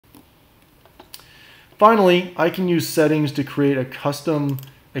Finally, I can use settings to create a custom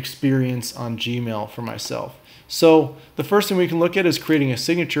experience on Gmail for myself. So the first thing we can look at is creating a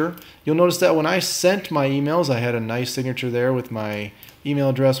signature. You'll notice that when I sent my emails, I had a nice signature there with my email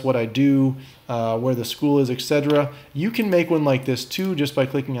address, what I do, where the school is, etc. You can make one like this too just by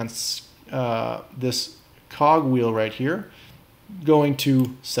clicking on this cog wheel right here, going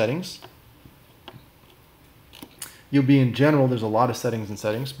to settings. You'll be in general. There's a lot of settings and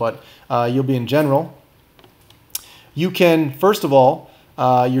settings, but you'll be in general. You can, first of all,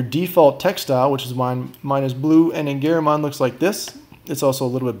 your default text style, which is mine is blue, and in Garamond looks like this. It's also a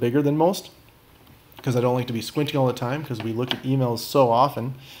little bit bigger than most because I don't like to be squinting all the time because we look at emails so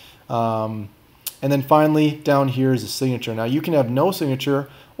often. And then finally, down here is a signature. Now you can have no signature,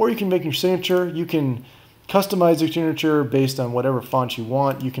 or you can make your signature. You can customize your signature based on whatever font you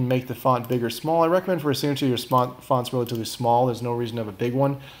want. You can make the font big or small. I recommend for a signature your font's relatively small. There's no reason to have a big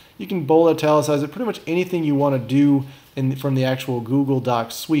one. You can bold, italicize it. Pretty much anything you want to do from the actual Google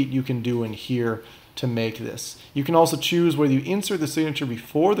Docs suite you can do in here to make this. You can also choose whether you insert the signature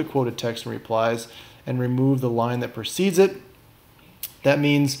before the quoted text and replies and remove the line that precedes it. That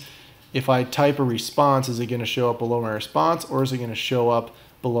means if I type a response, is it going to show up below my response, or is it going to show up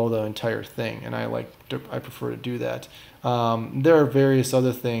below the entire thing? And I prefer to do that. There are various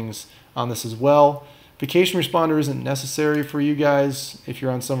other things on this as well. Vacation responder isn't necessary for you guys. If you're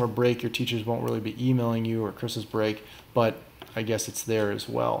on summer break, your teachers won't really be emailing you, or Christmas break, but I guess it's there as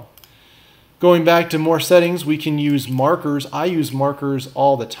well. Going back to more settings, we can use markers. I use markers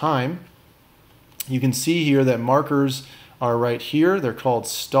all the time. You can see here that markers are right here. They're called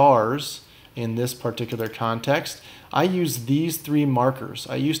stars in this particular context. I use these 3 markers.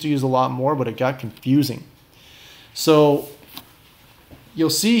 I used to use a lot more, but it got confusing. So you'll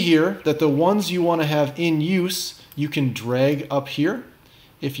see here that the ones you want to have in use, you can drag up here.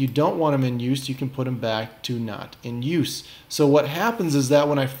 If you don't want them in use, you can put them back to not in use. So what happens is that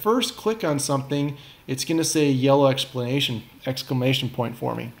when I first click on something, it's going to say a yellow exclamation point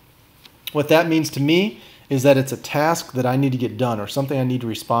for me. What that means to me is that it's a task that I need to get done, or something I need to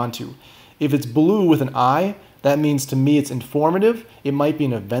respond to. If it's blue with an I, that means to me it's informative. It might be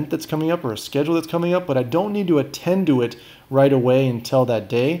an event that's coming up or a schedule that's coming up, but I don't need to attend to it right away until that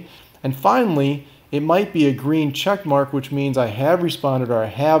day. And finally, it might be a green check mark, which means I have responded or I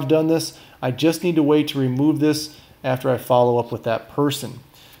have done this. I just need to wait to remove this after I follow up with that person.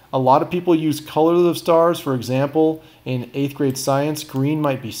 A lot of people use colors of stars. For example, in 8th grade science, green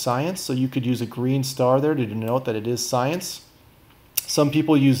might be science, so you could use a green star there to denote that it is science. Some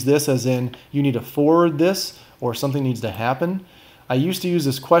people use this as in you need to forward this, or something needs to happen. I used to use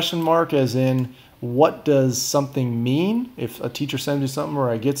this question mark as in what does something mean? If a teacher sends me something, or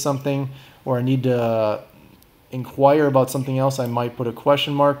I get something, or I need to inquire about something else, I might put a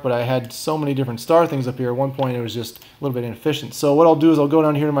question mark, but I had so many different star things up here. At one point it was just a little bit inefficient. So what I'll do is I'll go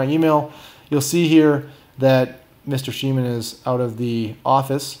down here to my email. You'll see here that Mr. Sheeman is out of the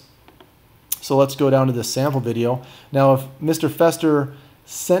office. So let's go down to this sample video. Now if Mr. Fester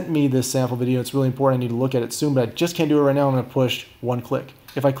sent me this sample video, it's really important. I need to look at it soon, but I just can't do it right now. I'm going to push 1 click.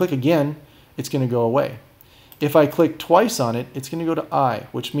 If I click again, it's going to go away. If I click twice on it, it's going to go to I,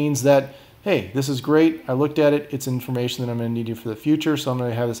 which means that, hey, this is great. I looked at it. It's information that I'm going to need for the future, so I'm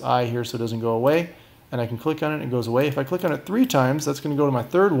going to have this I here so it doesn't go away. And I can click on it and it goes away. If I click on it 3 times, that's going to go to my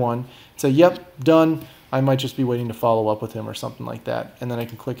 3rd one and say, yep, done. I might just be waiting to follow up with him or something like that. And then I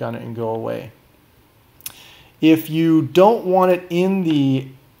can click on it and go away. If you don't want it in the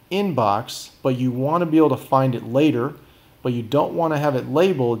inbox, but you want to be able to find it later, but you don't want to have it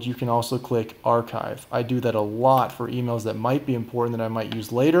labeled, you can also click archive. I do that a lot for emails that might be important that I might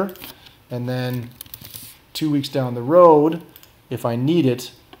use later. And then 2 weeks down the road, if I need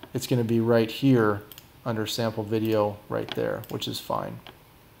it, it's going to be right here under sample video right there, which is fine.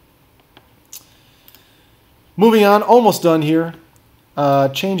 Moving on, almost done here.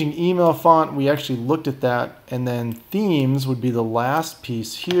 Changing email font, we actually looked at that, and then themes would be the last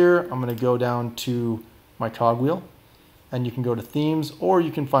piece here. I'm going to go down to my cogwheel, and you can go to themes, or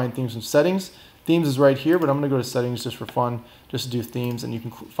you can find themes in settings. Themes is right here, but I'm going to go to settings just for fun, just to do themes, and you can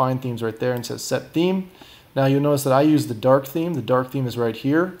find themes right there and it says set theme. Now you'll notice that I use the dark theme. The dark theme is right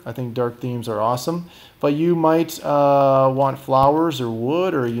here. I think dark themes are awesome, but you might want flowers or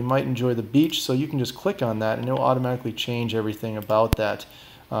wood, or you might enjoy the beach, so you can just click on that and it'll automatically change everything about that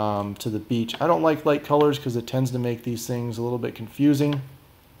to the beach. I don't like light colors because it tends to make these things a little bit confusing,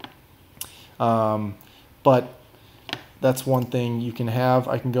 but that's one thing you can have.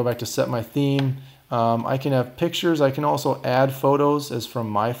 I can go back to set my theme. I can have pictures. I can also add photos as from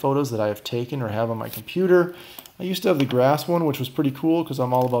my photos that I have taken or have on my computer. I used to have the grass one, which was pretty cool because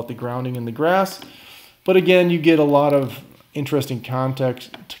I'm all about the grounding in the grass. But again, you get a lot of interesting context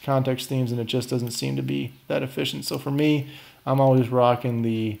themes, and it just doesn't seem to be that efficient. So for me, I'm always rocking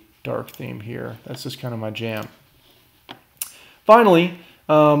the dark theme here. That's just kind of my jam. Finally,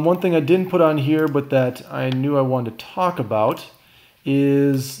 one thing I didn't put on here, but that I knew I wanted to talk about,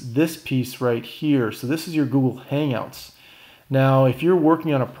 is this piece right here. So this is your Google Hangouts. Now, if you're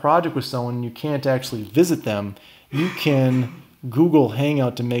working on a project with someone and you can't actually visit them, you can Google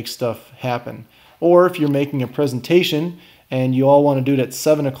Hangout to make stuff happen. Or if you're making a presentation and you all want to do it at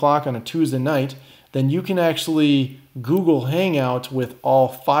 7 o'clock on a Tuesday night, then you can actually Google Hangout with all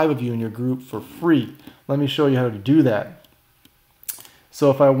 5 of you in your group for free. Let me show you how to do that. So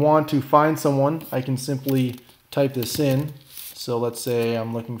if I want to find someone, I can simply type this in. So let's say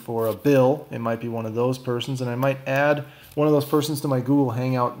I'm looking for a Bill. It might be one of those persons, and I might add one of those persons to my Google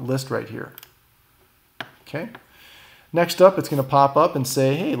Hangout list right here. Okay. Next up, it's going to pop up and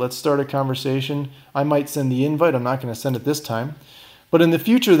say, hey, let's start a conversation. I might send the invite. I'm not going to send it this time. But in the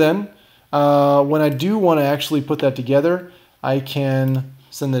future then, when I do want to actually put that together, I can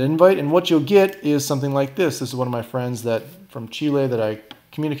send that invite. And what you'll get is something like this. This is one of my friends from Chile that I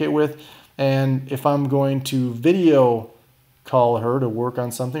communicate with. And if I'm going to video call her to work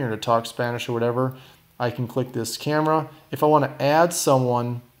on something or to talk Spanish or whatever, I can click this camera. If I want to add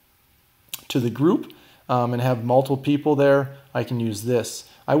someone to the group and have multiple people there, I can use this.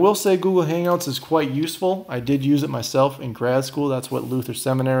 I will say Google Hangouts is quite useful. I did use it myself in grad school. That's what Luther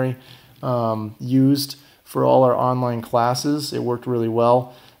Seminary used for all our online classes. It worked really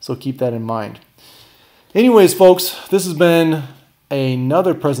well, so keep that in mind. Anyways, folks, this has been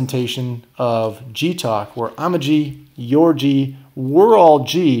another presentation of G-Talk, where I'm a G, you're G, we're all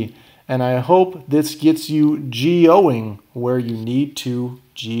G, and I hope this gets you G-Oing where you need to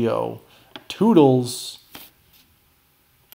G-O. Toodles.